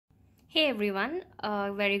Hey everyone,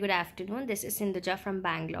 very good afternoon. This is Sindhuja from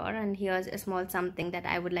Bangalore, and here's a small something that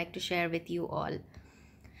I would like to share with you all.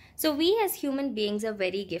 So, we as human beings are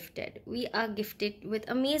very gifted. We are gifted with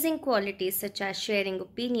amazing qualities such as sharing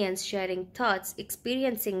opinions, sharing thoughts,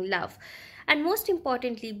 experiencing love, and most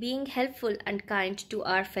importantly, being helpful and kind to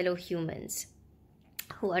our fellow humans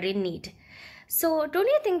who are in need. So, don't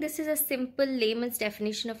you think this is a simple layman's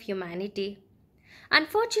definition of humanity?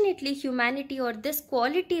 Unfortunately, humanity or this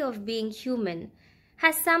quality of being human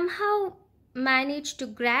has somehow managed to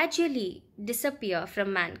gradually disappear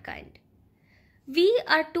from mankind. We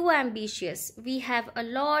are too ambitious. We have a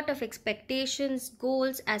lot of expectations,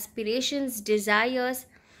 goals, aspirations, desires,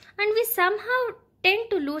 and we somehow tend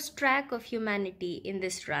to lose track of humanity in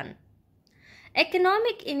this run.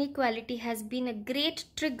 Economic inequality has been a great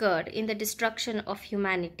trigger in the destruction of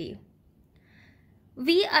humanity.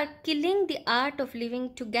 We are killing the art of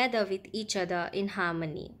living together with each other in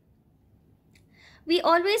harmony. We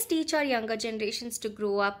always teach our younger generations to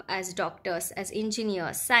grow up as doctors, as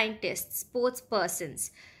engineers, scientists, sports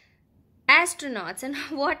persons, astronauts, and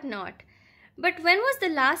whatnot. But when was the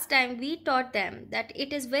last time we taught them that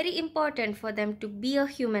it is very important for them to be a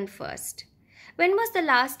human first? When was the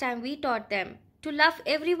last time we taught them to love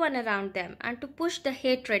everyone around them and to push the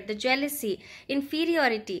hatred, the jealousy,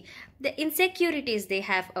 inferiority, the insecurities they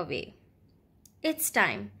have away? It's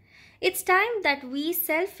time. It's time that we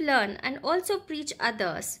self learn and also preach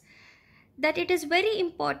others that it is very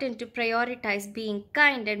important to prioritize being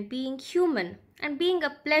kind and being human and being a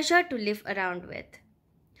pleasure to live around with.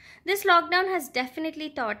 This lockdown has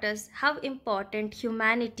definitely taught us how important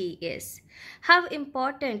humanity is, how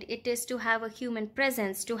important it is to have a human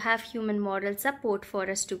presence, to have human moral support for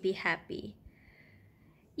us to be happy.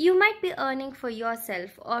 You might be earning for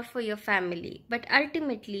yourself or for your family, but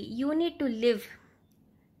ultimately you need to live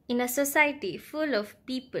in a society full of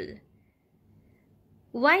people.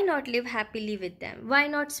 Why not live happily with them? Why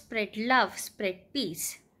not spread love, spread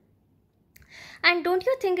peace? And don't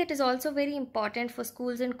you think it is also very important for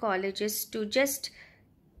schools and colleges to just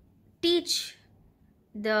teach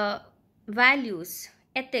the values,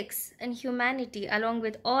 ethics, and humanity along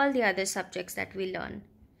with all the other subjects that we learn?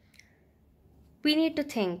 We need to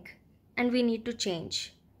think and we need to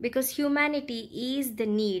change because humanity is the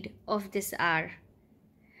need of this hour.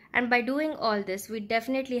 And by doing all this, we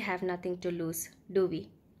definitely have nothing to lose, do we?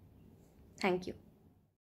 Thank you.